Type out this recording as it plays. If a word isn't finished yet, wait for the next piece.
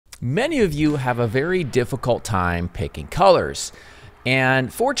Many of you have a very difficult time picking colors.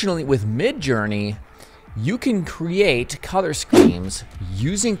 And fortunately with Midjourney, you can create color schemes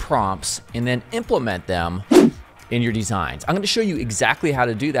using prompts and then implement them in your designs. I'm going to show you exactly how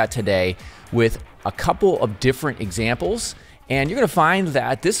to do that today with a couple of different examples. And you're going to find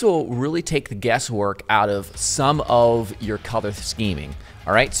that this will really take the guesswork out of some of your color scheming.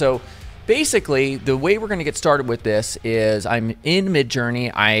 All right, so basically, the way we're going to get started with this is I'm in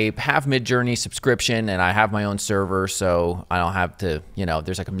Midjourney. I have Midjourney subscription and I have my own server, so I don't have to,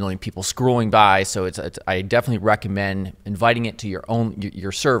 there's like a million people scrolling by. So I definitely recommend inviting it to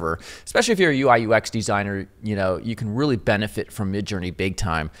your server, especially if you're a UI UX designer. You can really benefit from Midjourney big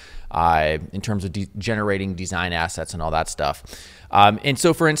time in terms of generating design assets and all that stuff. And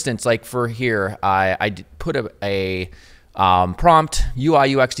so, for instance, like for here, I put a prompt,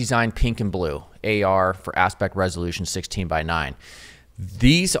 UI UX design pink and blue, AR for aspect resolution 16:9.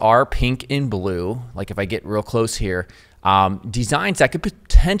 These are pink and blue. Like if I get real close here, designs that could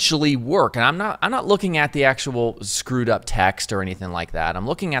potentially work. And I'm not looking at the actual screwed up text or anything like that. I'm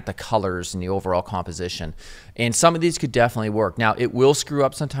looking at the colors and the overall composition. And some of these could definitely work. Now it will screw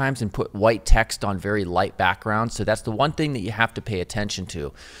up sometimes and put white text on very light backgrounds. So that's the one thing that you have to pay attention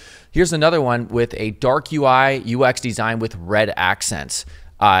to. Here's another one with a dark UI UX design with red accents.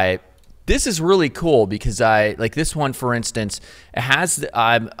 This is really cool because like this one, for instance, it has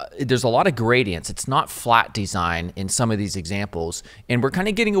there's a lot of gradients. It's not flat design in some of these examples, and we're kind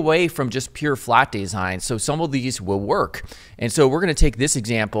of getting away from just pure flat design. So some of these will work, and so we're going to take this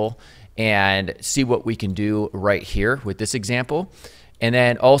example and see what we can do right here with this example. And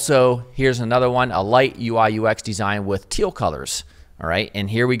then also here's another one, a light UI UX design with teal colors. All right, and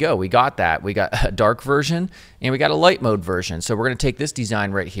here we go. We got that. We got a dark version and we got a light mode version. So we're going to take this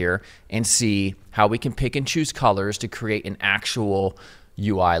design right here and see how we can pick and choose colors to create an actual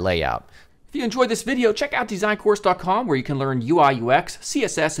UI layout. If you enjoyed this video, check out DesignCourse.com where you can learn UI, UX,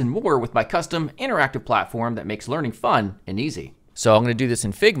 CSS, and more with my custom interactive platform that makes learning fun and easy. So I'm going to do this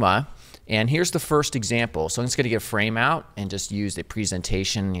in Figma. And here's the first example. So I'm just going to get a frame out and just use the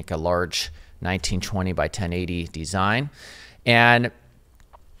presentation, like a large 1920 by 1080 design. And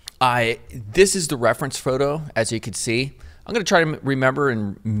this is the reference photo, as you can see. I'm going to try to remember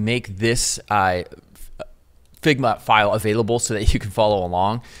and make this Figma file available so that you can follow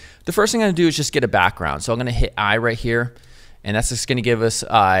along. The first thing I'm going to do is just get a background. So I'm going to hit I right here, and that's just going to give us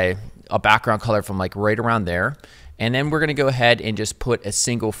a background color from like right around there. And then we're going to go ahead and just put a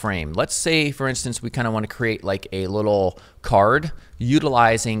single frame. Let's say, for instance, we kind of want to create like a little card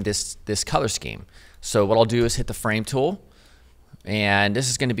utilizing this color scheme. So what I'll do is hit the frame tool. And this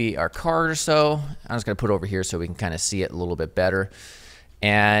is going to be our card or so. I'm just going to put it over here so we can kind of see it a little bit better.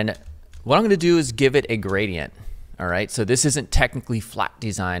 And what I'm going to do is give it a gradient. All right, so this isn't technically flat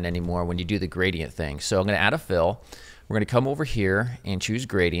design anymore when you do the gradient thing. So I'm going to add a fill. We're going to come over here and choose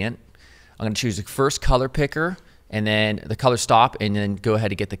gradient. I'm going to choose the first color picker and then the color stop, and then go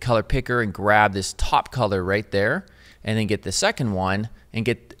ahead and get the color picker and grab this top color right there, and then get the second one and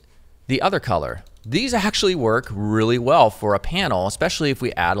get the other color. These actually work really well for a panel, especially if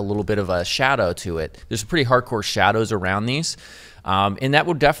we add a little bit of a shadow to it. There's some pretty hardcore shadows around these, and that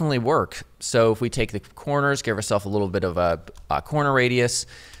will definitely work. So if we take the corners, give ourselves a little bit of a corner radius,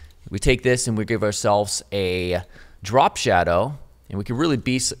 we take this and we give ourselves a drop shadow, and we can really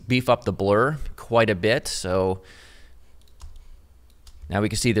beef up the blur quite a bit. So now we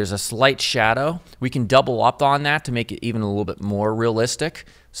can see there's a slight shadow. We can double up on that to make it even a little bit more realistic.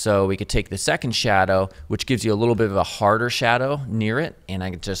 So we could take the second shadow, which gives you a little bit of a harder shadow near it, and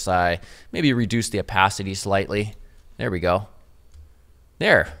I could just maybe reduce the opacity slightly. There we go.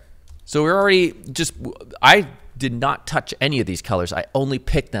 There. So we're already I did not touch any of these colors. I only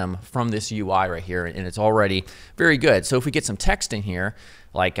picked them from this UI right here, and it's already very good. So if we get some text in here,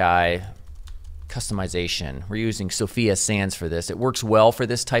 like customization. We're using Sophia Sans for this. It works well for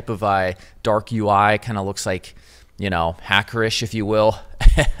this type of dark UI. Kind of looks like, hackerish, if you will.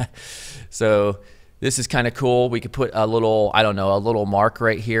 So this is kind of cool. We could put a little, I don't know, a little mark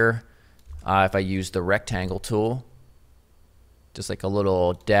right here. If I use the rectangle tool, just like a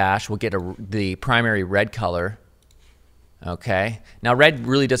little dash, we'll get the primary red color. Okay. Now red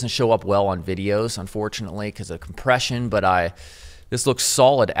really doesn't show up well on videos, unfortunately, because of compression, but this looks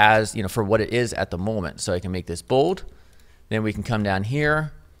solid as, for what it is at the moment. So I can make this bold. Then we can come down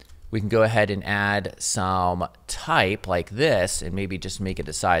here. We can go ahead and add some type like this and maybe just make it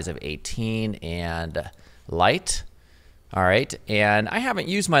a size of 18 and light. All right. And I haven't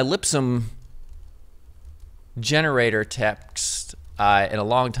used my Lipsum generator text in a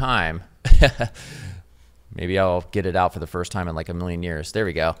long time. Maybe I'll get it out for the first time in like a million years. There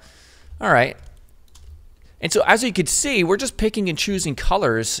we go. All right. And so as you can see, we're just picking and choosing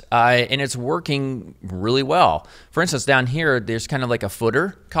colors, and it's working really well. For instance, down here, there's kind of like a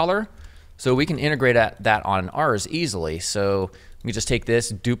footer color. So we can integrate that on ours easily. So we just take this,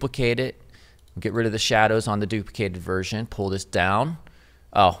 duplicate it, get rid of the shadows on the duplicated version, pull this down.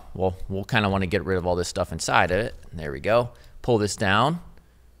 Oh, well, we'll kind of want to get rid of all this stuff inside of it. There we go. Pull this down.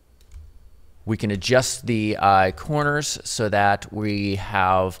 We can adjust the corners so that we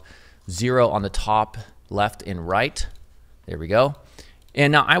have 0 on the top, left, and right. There we go.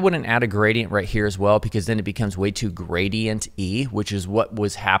 And now I wouldn't add a gradient right here as well, because then it becomes way too gradient-y, which is what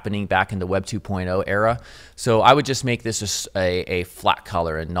was happening back in the Web 2.0 era. So I would just make this a flat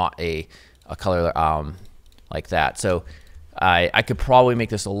color and not a color like that. So I could probably make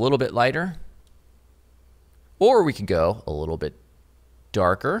this a little bit lighter, or we could go a little bit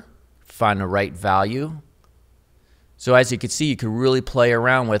darker, find the right value. So as you can see, you can really play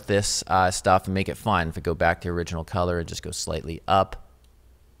around with this stuff and make it fun. If I go back to the original color and just go slightly up,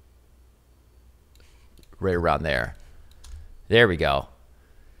 right around there. There we go.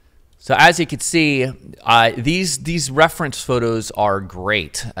 So as you can see, these reference photos are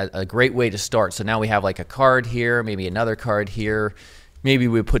great, a great way to start. So now we have like a card here, maybe another card here. Maybe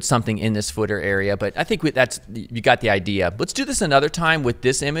we put something in this footer area, but I think you got the idea. Let's do this another time with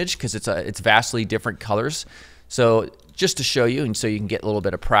this image, because it's vastly different colors. So just to show you, and so you can get a little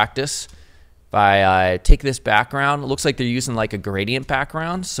bit of practice, if I take this background, it looks like they're using like a gradient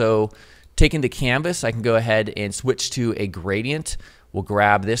background. So taking the canvas, I can go ahead and switch to a gradient. We'll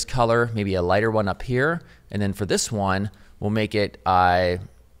grab this color, maybe a lighter one up here, and then for this one, we'll make it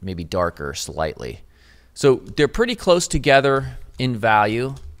maybe darker slightly. So they're pretty close together in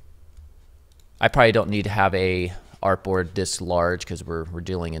value. I probably don't need to have a artboard this large, because we're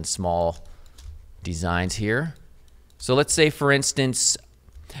dealing in small designs here. So let's say, for instance,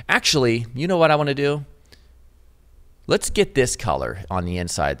 actually, you know what I want to do? Let's get this color on the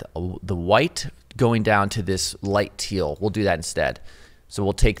inside, the white going down to this light teal. We'll do that instead. So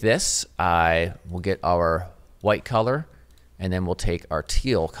we'll take this, we'll get our white color, and then we'll take our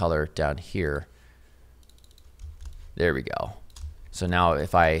teal color down here. There we go. So now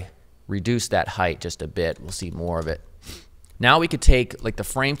if I reduce that height just a bit, we'll see more of it. Now we could take like the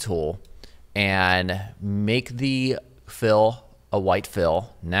frame tool and make the fill a white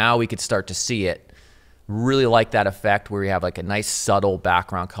fill. Now we could start to see it. Really like that effect where we have like a nice subtle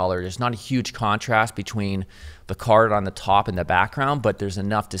background color. There's not a huge contrast between the card on the top and the background, but there's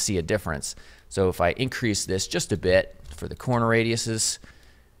enough to see a difference. So if I increase this just a bit for the corner radiuses,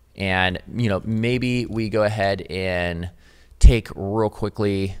 and maybe we go ahead and take real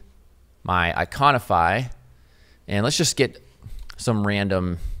quickly my Iconify, and let's just get some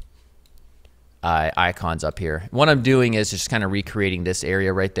random icons up here. What I'm doing is just kind of recreating this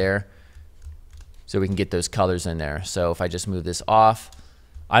area right there, so we can get those colors in there. So if I just move this off,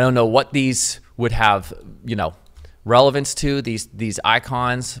 I don't know what these would have, relevance to, these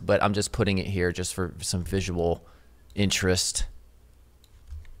icons, but I'm just putting it here just for some visual interest.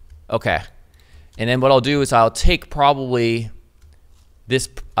 Okay. And then what I'll do is I'll take probably this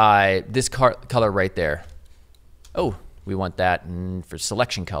color right there. Oh, we want that for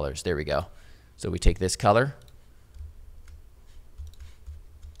selection colors. There we go. So we take this color,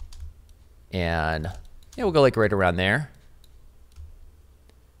 and yeah, we'll go like right around there.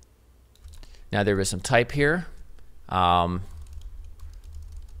 Now there is some type here.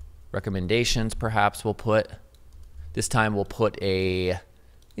 Recommendations perhaps we'll put. This time we'll put a,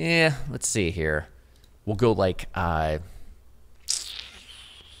 let's see here. We'll go like,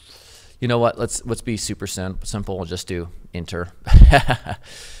 you know what, let's be super simple. We'll just do enter.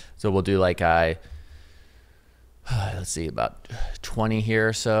 So we'll do like, let's see, about 20 here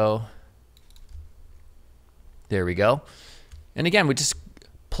or so. There we go. And again, we just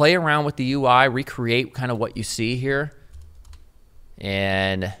play around with the UI, recreate kind of what you see here.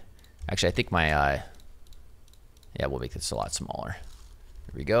 And actually, I think my, yeah, we'll make this a lot smaller.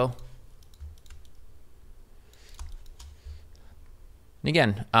 There we go. And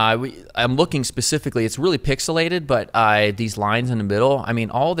again, I'm looking specifically, it's really pixelated, but these lines in the middle, I mean,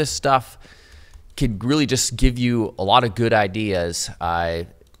 all this stuff could really just give you a lot of good ideas,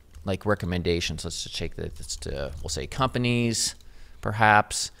 like recommendations. Let's just take this to, we'll say companies,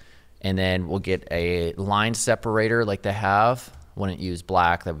 perhaps, and then we'll get a line separator like they have. Wouldn't use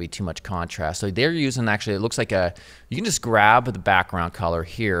black, that would be too much contrast. So they're using, actually, it looks like you can just grab the background color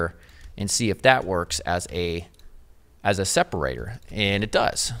here and see if that works as a separator, and it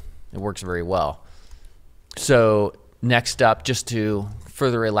does. It works very well. So next up, just to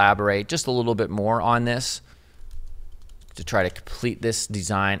further elaborate just a little bit more on this to try to complete this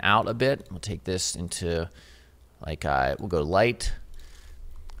design out a bit. We'll take this into like, we'll go light.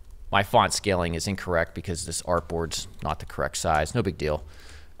 My font scaling is incorrect because this artboard's not the correct size. No big deal.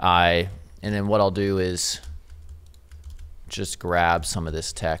 And then what I'll do is just grab some of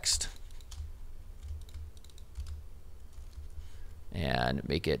this text and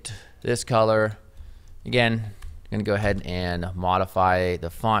make it this color. Again, I'm going to go ahead and modify the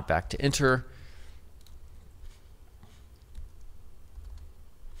font back to enter.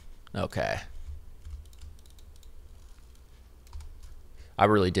 Okay. I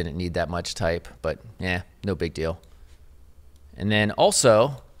really didn't need that much type, but yeah, no big deal. And then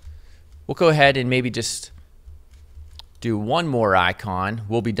also, we'll go ahead and maybe just do one more icon.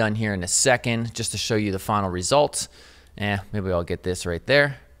 We'll be done here in a second just to show you the final results. Maybe I'll get this right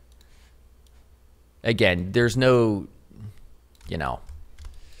there. Again, there's no, you know,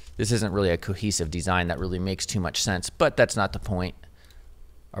 this isn't really a cohesive design that really makes too much sense, but that's not the point.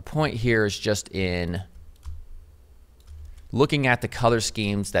 Our point here is just in looking at the color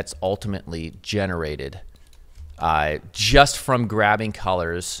schemes that's ultimately generated just from grabbing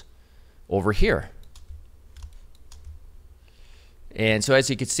colors over here. And so as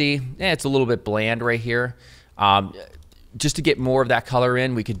you can see, it's a little bit bland right here. Just to get more of that color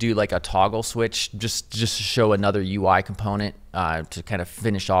in, we could do like a toggle switch just to show another UI component to kind of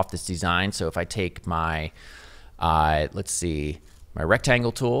finish off this design. So if I take my, let's see, my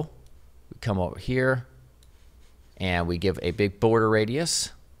rectangle tool, we come over here and we give a big border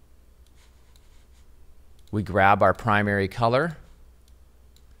radius. We grab our primary color.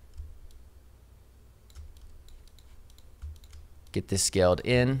 Get this scaled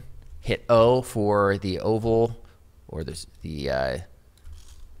in. Hit O for the oval or the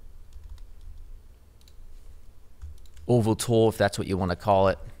oval tool, if that's what you want to call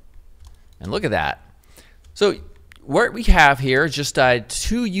it. And look at that. So what we have here is just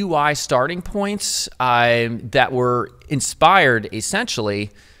two UI starting points that were inspired essentially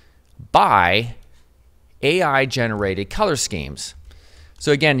by AI generated color schemes.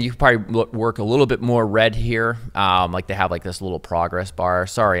 So again, you could probably work a little bit more red here. Like they have like this little progress bar.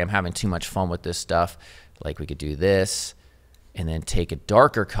 Sorry, I'm having too much fun with this stuff. Like we could do this and then take a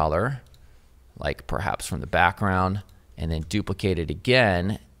darker color, like perhaps from the background, and then duplicate it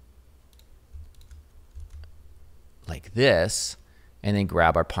again like this, and then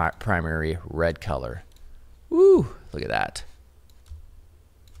grab our primary red color. Woo, look at that.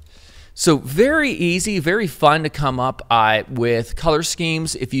 So very easy, very fun to come up with color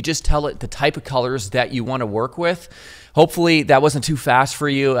schemes if you just tell it the type of colors that you want to work with. Hopefully that wasn't too fast for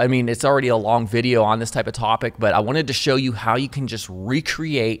you. I mean, it's already a long video on this type of topic, but I wanted to show you how you can just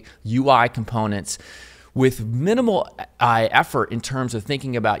recreate UI components with minimal effort in terms of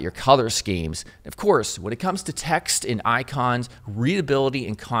thinking about your color schemes. Of course, when it comes to text and icons, readability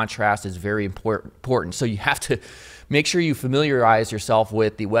and contrast is very important. So you have to make sure you familiarize yourself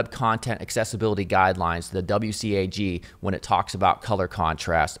with the Web Content Accessibility Guidelines, the WCAG, when it talks about color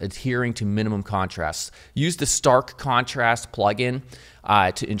contrast, adhering to minimum contrasts. Use the Stark Contrast plugin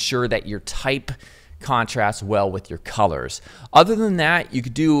to ensure that your type contrasts well with your colors. Other than that, you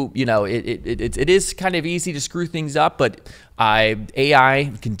could do, you know, it is kind of easy to screw things up, but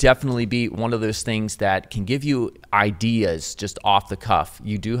AI can definitely be one of those things that can give you ideas just off the cuff.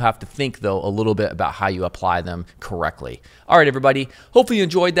 You do have to think, though, a little bit about how you apply them correctly. All right, everybody, hopefully you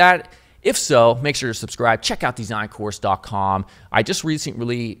enjoyed that. If so, make sure to subscribe. Check out DesignCourse.com. I just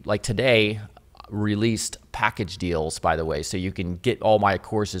recently, like today, released package deals, by the way, so you can get all my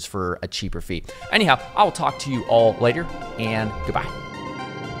courses for a cheaper fee. Anyhow, I will talk to you all later, and goodbye.